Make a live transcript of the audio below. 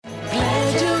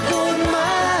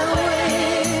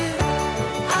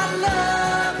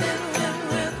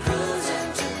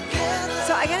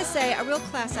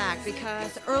class act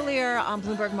because earlier on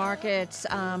Bloomberg Markets,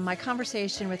 my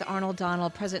conversation with Arnold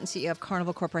Donald, President and CEO of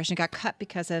Carnival Corporation, got cut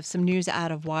because of some news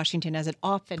out of Washington, as it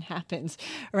often happens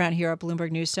around here at Bloomberg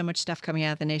News. So much stuff coming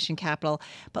out of the nation capital.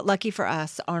 But lucky for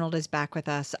us, Arnold is back with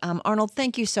us. Arnold,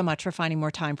 thank you so much for finding more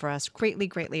time for us. Greatly,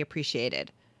 greatly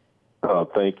appreciated.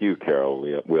 Thank you, Carol.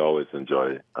 We always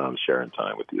enjoy sharing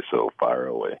time with you, so fire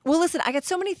away. Well, listen, I got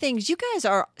so many things. You guys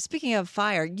are, speaking of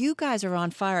fire, you guys are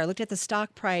on fire. I looked at the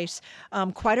stock price,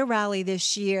 quite a rally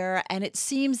this year, and it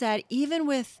seems that even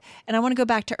with, and I want to go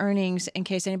back to earnings in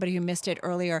case anybody who missed it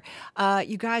earlier,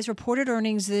 you guys reported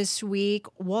earnings this week.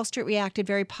 Wall Street reacted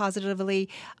very positively,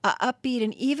 upbeat,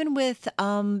 and even with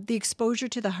the exposure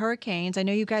to the hurricanes, I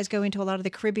know you guys go into a lot of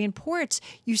the Caribbean ports,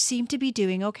 you seem to be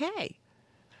doing okay.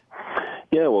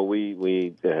 Yeah, well,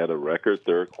 we had a record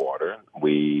third quarter.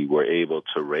 We were able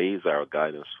to raise our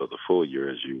guidance for the full year,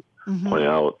 as you point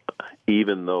out,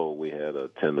 even though we had a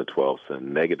 10 to 12 cent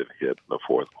negative hit in the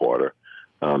fourth quarter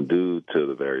due to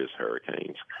the various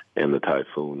hurricanes and the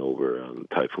typhoon over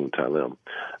Typhoon Talim.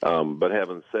 But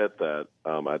having said that,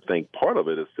 I think part of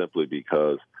it is simply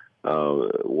because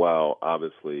while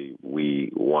obviously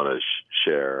we want to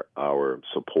share our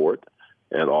support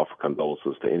and offer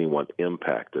condolences to anyone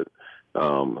impacted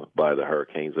by the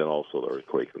hurricanes and also the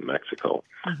earthquake in Mexico.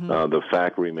 The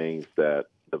fact remains that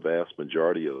the vast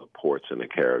majority of the ports in the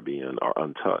Caribbean are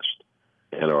untouched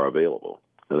and are available.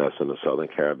 And that's in the Southern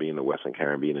Caribbean, the Western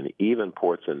Caribbean, and even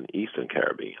ports in the Eastern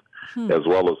Caribbean, as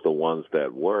well as the ones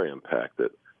that were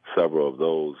impacted. Several of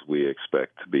those we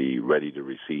expect to be ready to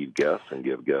receive guests and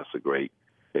give guests a great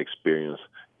experience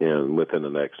within the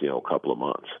next, couple of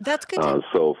months. That's good.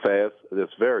 So fast,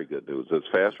 that's very good news. There's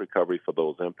fast recovery for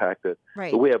those impacted.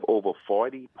 Right. But we have over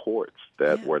 40 ports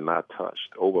that were not touched,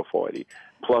 over 40,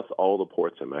 plus all the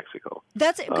ports in Mexico.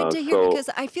 That's good to hear because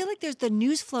I feel like there's the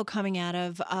news flow coming out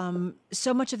of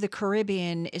so much of the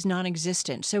Caribbean is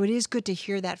non-existent. So it is good to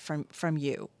hear that from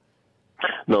you.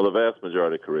 No, the vast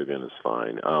majority of the Caribbean is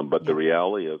fine. But the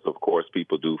reality is, of course,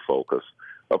 people do focus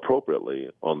appropriately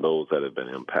on those that have been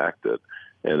impacted.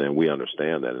 And then we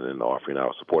understand that and then offering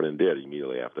our support and did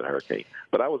immediately after the hurricane.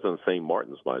 But I was in St.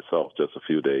 Martin's myself just a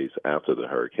few days after the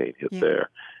hurricane hit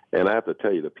there. And I have to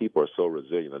tell you, the people are so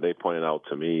resilient. And they pointed out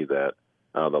to me that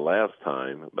the last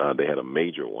time they had a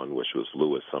major one, which was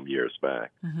Lewis some years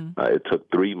back, it took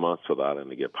 3 months for the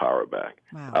island to get power back.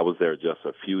 Wow. I was there just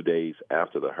a few days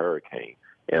after the hurricane,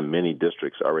 and many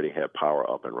districts already had power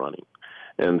up and running.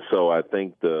 And so I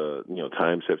think the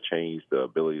times have changed. The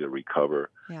ability to recover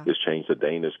has changed. The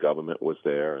Danish government was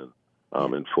there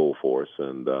and in full force,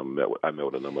 and I met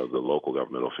with a number of the local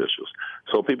government officials.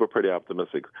 So people are pretty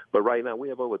optimistic. But right now we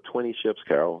have over 20 ships,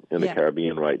 Carol, in the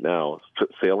Caribbean right now,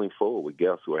 sailing full with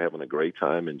guests who are having a great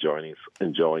time enjoying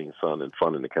sun and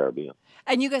fun in the Caribbean.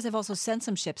 And you guys have also sent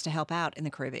some ships to help out in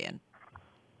the Caribbean.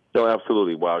 No,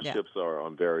 absolutely. Well, our ships are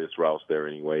on various routes there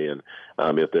anyway, and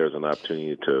if there's an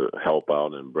opportunity to help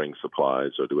out and bring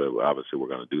supplies or do it, obviously we're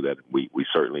going to do that. We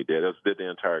certainly did. As did the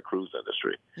entire cruise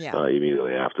industry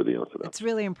immediately after the incident. It's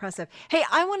really impressive. Hey,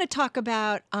 I want to talk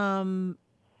about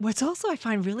what's also I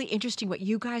find really interesting what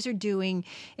you guys are doing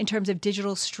in terms of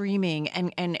digital streaming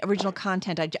and original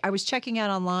content. I was checking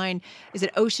out online. Is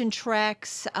it Ocean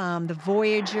Treks, the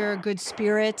Voyager, Good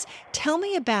Spirits? Tell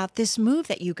me about this move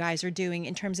that you guys are doing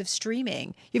in terms of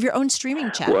streaming. You have your own streaming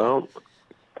channel. Well,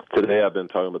 today I've been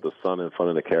talking about the sun and fun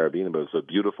in the Caribbean, but it's a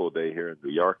beautiful day here in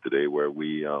New York today where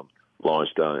we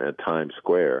launched at Times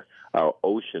Square our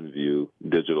OceanView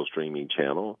digital streaming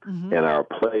channel and our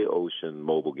Play Ocean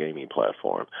mobile gaming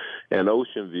platform. And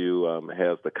OceanView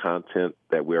has the content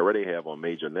that we already have on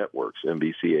major networks,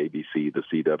 NBC, ABC, the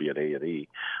CW, and A&E.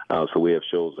 So we have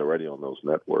shows already on those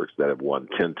networks that have won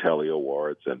 10 Telly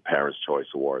Awards and Parents' Choice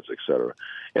Awards, et cetera.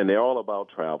 And they're all about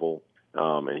travel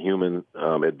and human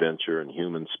adventure and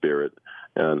human spirit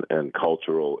and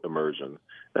cultural immersion.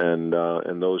 And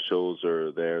those shows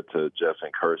are there to just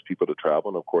encourage people to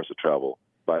travel and, of course, to travel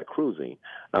by cruising.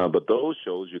 But those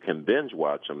shows, you can binge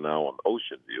watch them now on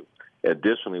OceanView.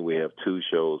 Additionally, we have 2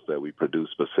 shows that we produce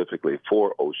specifically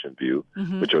for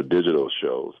OceanView, which are digital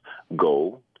shows,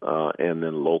 Go, and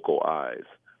then Local Eyes.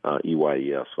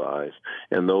 EYES for eyes.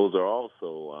 And those are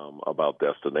also about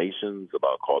destinations,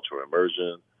 about cultural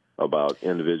immersion, about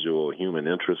individual human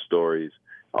interest stories,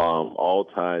 all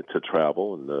tied to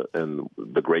travel and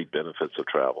the great benefits of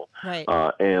travel. Right.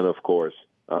 And, of course,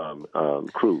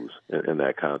 cruise in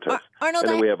that context. Arnold,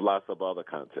 and then we have lots of other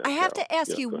content. I have to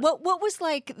ask you, what was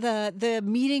like the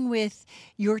meeting with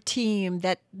your team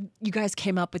that you guys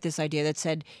came up with this idea that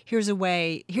said, here's a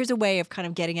way of kind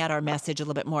of getting out our message a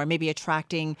little bit more, maybe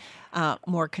attracting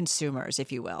more consumers,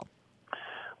 if you will?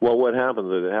 Well, what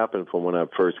happens is it happened from when I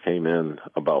first came in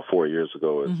about 4 years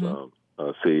ago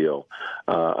as CEO.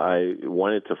 I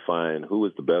wanted to find who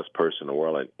was the best person in the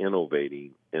world at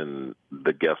innovating in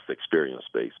the guest experience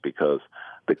space, because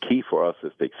the key for us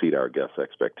is to exceed our guest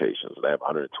expectations. They have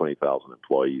 120,000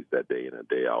 employees that day in and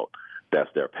day out. That's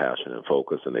their passion and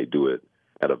focus, and they do it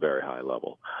at a very high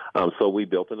level. So we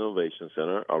built an innovation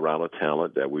center around a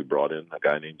talent that we brought in, a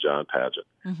guy named John Padgett,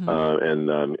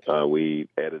 and we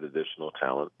added additional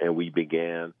talent, and we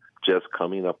began just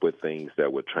coming up with things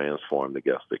that would transform the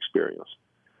guest experience.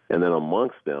 And then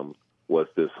amongst them was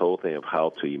this whole thing of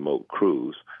how to emote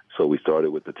cruise. So we started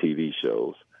with the TV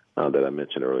shows that I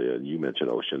mentioned earlier. You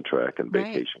mentioned Ocean Trek and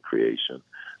Vacation Creation,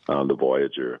 the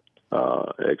Voyager,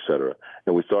 et cetera.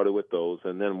 And we started with those.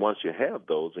 And then once you have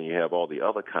those and you have all the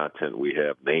other content, we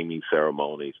have naming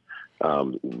ceremonies,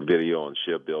 video on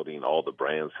shipbuilding. All the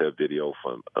brands have video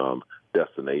from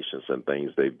destinations and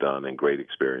things they've done and great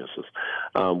experiences.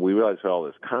 We realized all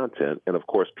this content, and of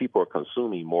course, people are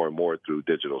consuming more and more through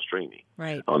digital streaming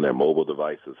on their mobile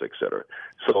devices, et cetera.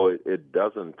 So it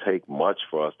doesn't take much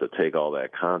for us to take all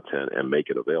that content and make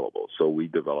it available. So we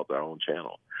developed our own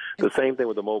channel. The same thing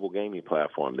with the mobile gaming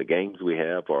platform. The games we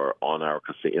have are on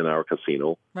in our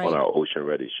casino, on our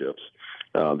ocean-ready ships.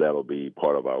 That'll be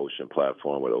part of our ocean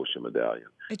platform with Ocean Medallion,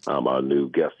 our new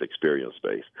guest experience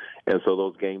space. And so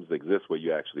those games exist where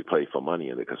you actually play for money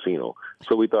in the casino.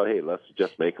 So we thought, hey, let's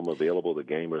just make them available to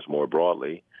gamers more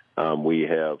broadly. We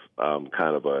have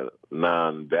kind of a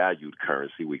non-valued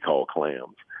currency we call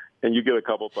clams. And you get a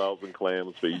couple thousand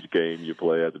clams for each game you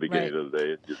play at the beginning of the day,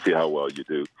 and you see how well you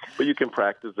do. But you can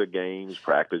practice the games,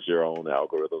 practice your own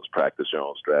algorithms, practice your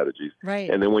own strategies.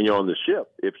 And then when you're on the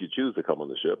ship, if you choose to come on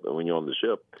the ship, and when you're on the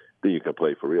ship, then you can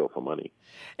play for real for money.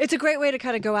 It's a great way to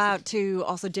kind of go out to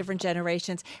also different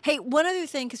generations. Hey, one other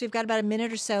thing, because we've got about a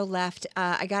minute or so left,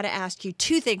 I got to ask you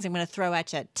two things I'm going to throw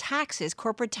at you. Taxes,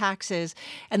 corporate taxes,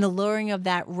 and the lowering of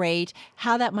that rate,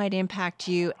 how that might impact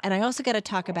you. And I also got to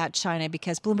talk about China,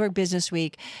 because Bloomberg Business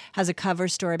Week has a cover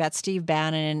story about Steve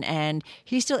Bannon, and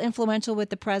he's still influential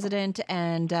with the president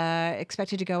and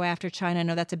expected to go after China. I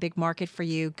know that's a big market for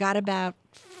you. Got about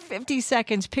 50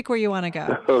 seconds. Pick where you want to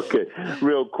go. Okay,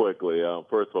 real quickly.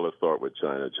 First of all, let's start with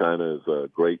China. China is a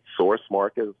great source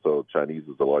market. So China is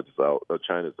the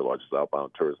largest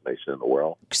outbound tourist nation in the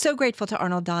world. So grateful to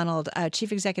Arnold Donald,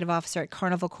 Chief Executive Officer at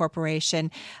Carnival Corporation.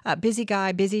 Busy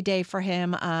guy, busy day for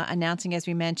him, announcing, as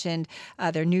we mentioned,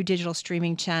 their new digital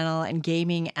streaming channel and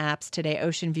gaming apps today,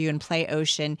 OceanView and Play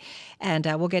Ocean. And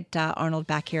we'll get Arnold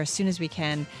back here as soon as we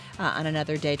can on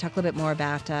another day. Talk a little bit more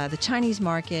about the Chinese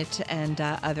market and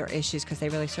other issues, because they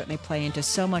really certainly play into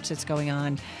so much that's going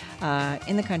on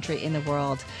in the country, in the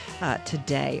world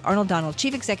today. Arnold Donald,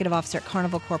 Chief Executive Officer at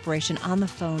Carnival Corporation, on the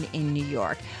phone in New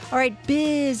York. All right,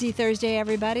 busy Thursday,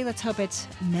 everybody. Let's hope it's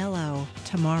mellow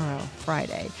tomorrow,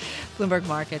 Friday. Bloomberg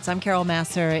Markets. I'm Carol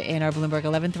Massar in our Bloomberg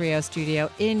 1130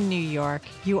 studio in New York.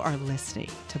 You are listening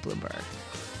to Bloomberg.